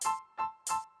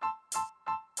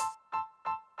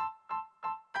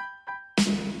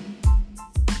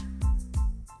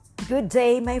Good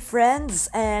day, my friends,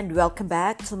 and welcome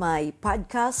back to my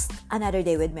podcast, Another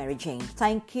Day with Mary Jane.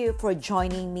 Thank you for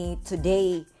joining me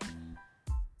today,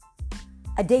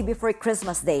 a day before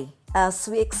Christmas Day, as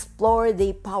we explore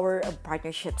the power of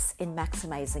partnerships in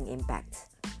maximizing impact.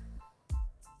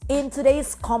 In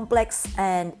today's complex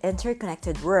and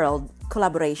interconnected world,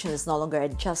 collaboration is no longer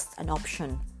just an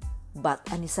option, but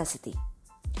a necessity.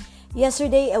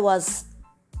 Yesterday, I was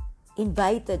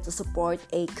invited to support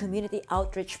a community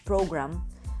outreach program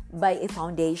by a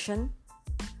foundation,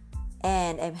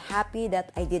 and I'm happy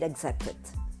that I did accept it.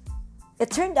 It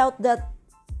turned out that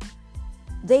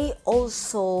they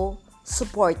also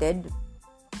supported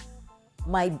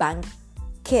my Bank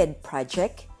Kid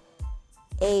project,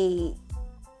 a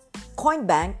coin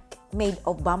bank made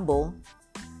of bamboo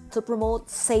to promote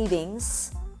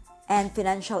savings and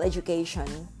financial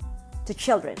education to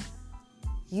children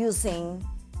using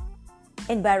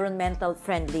environmental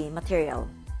friendly material,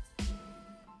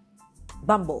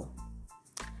 bamboo.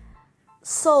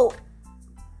 So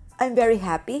I'm very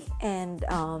happy and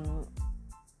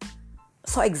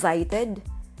so excited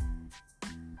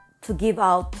to give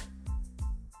out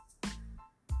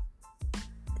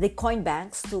the coin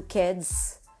banks to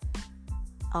kids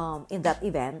in that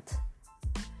event.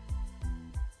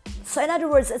 So in other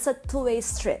words, it's a two-way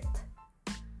street.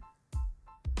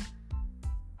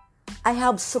 I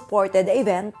have supported the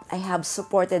event, I have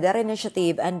supported their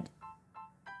initiative, and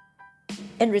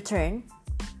in return,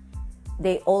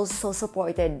 they also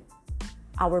supported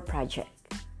our project.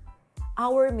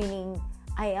 Our meaning,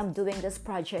 I am doing this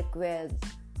project with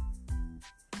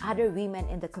other women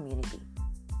in the community.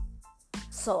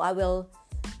 So I will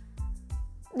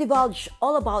divulge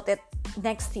all about it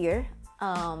next year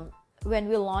when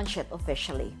we launch it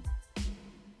officially.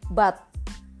 But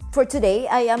for today,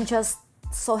 I am just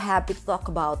so happy to talk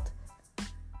about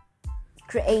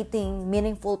creating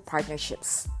meaningful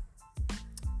partnerships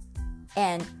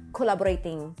and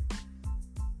collaborating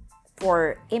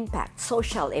for impact,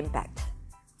 social impact.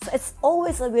 So it's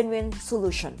always a win-win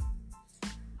solution.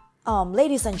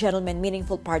 Ladies and gentlemen,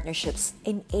 meaningful partnerships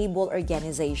enable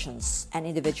organizations and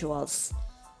individuals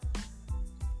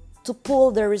to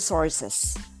pool their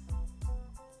resources,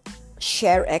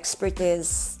 share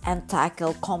expertise, and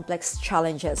tackle complex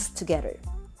challenges together.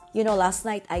 You know, last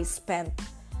night I spent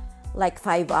like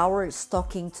 5 hours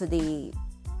talking to the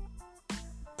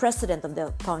president of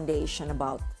the foundation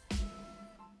about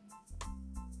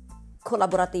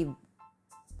collaborative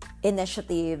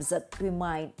initiatives that we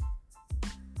might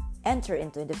enter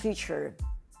into in the future.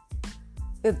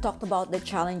 We've talked about the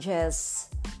challenges,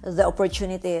 the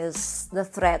opportunities, the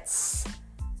threats,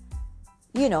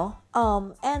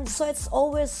 and so it's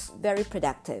always very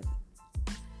productive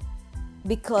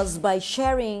because by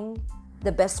sharing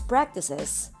the best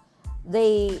practices,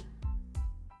 they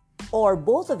or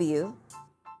both of you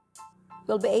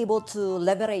will be able to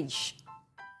leverage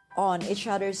on each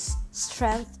other's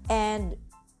strength and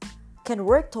can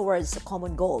work towards a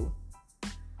common goal.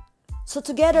 So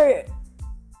together,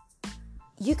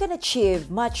 you can achieve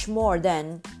much more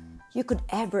than you could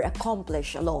ever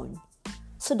accomplish alone.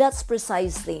 So that's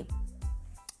precisely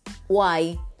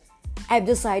why I've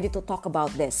decided to talk about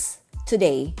this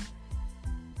today.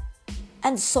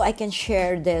 And so I can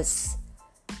share these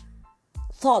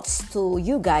thoughts to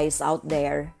you guys out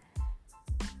there.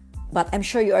 But I'm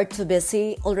sure you are too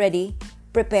busy already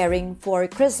preparing for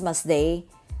Christmas Day.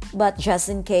 But just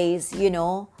in case,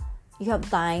 you have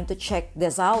time to check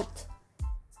this out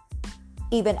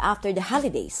even after the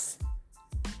holidays.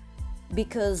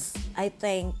 Because I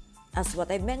think, as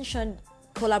what I've mentioned,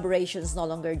 collaboration is no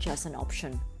longer just an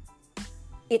option.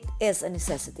 It is a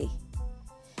necessity.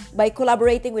 By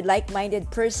collaborating with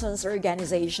like-minded persons or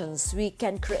organizations, we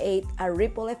can create a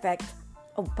ripple effect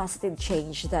of positive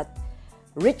change that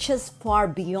reaches far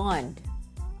beyond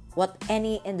what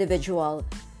any individual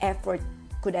effort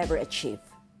could ever achieve.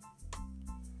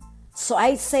 So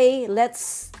I say,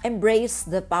 let's embrace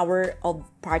the power of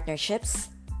partnerships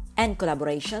and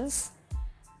collaborations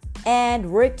and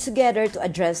work together to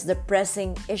address the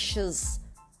pressing issues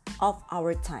of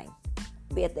our time,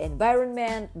 be it the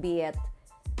environment, be it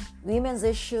women's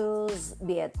issues,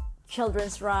 be it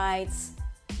children's rights,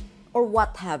 or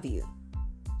what have you.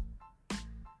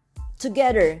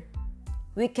 Together,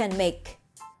 we can make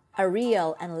a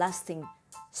real and lasting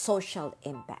social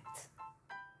impact.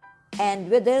 And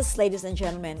with this, ladies and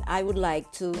gentlemen, I would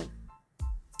like to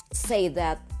say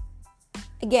that,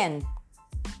 again,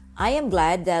 I am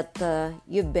glad that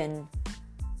you've been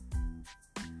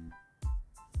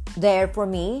there for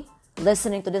me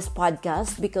listening to this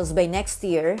podcast, because by next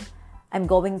year, I'm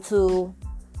going to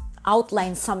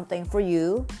outline something for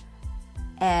you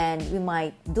and we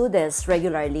might do this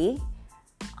regularly.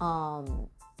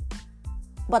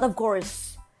 But of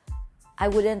course, I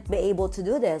wouldn't be able to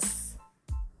do this,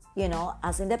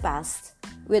 as in the past,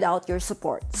 without your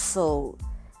support. So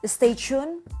stay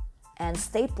tuned and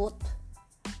stay put.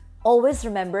 Always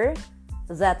remember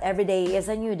that every day is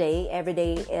a new day. Every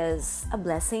day is a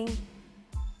blessing.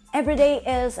 Every day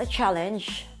is a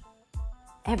challenge.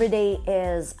 Every day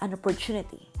is an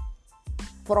opportunity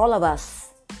for all of us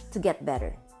to get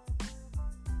better.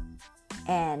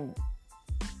 And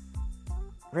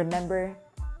remember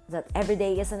that every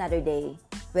day is another day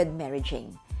with Mary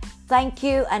Jane. Thank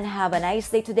you and have a nice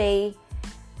day today.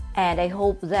 And I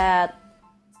hope that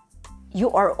you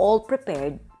are all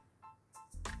prepared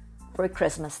for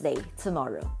Christmas Day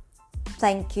tomorrow.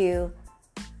 Thank you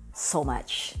so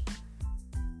much.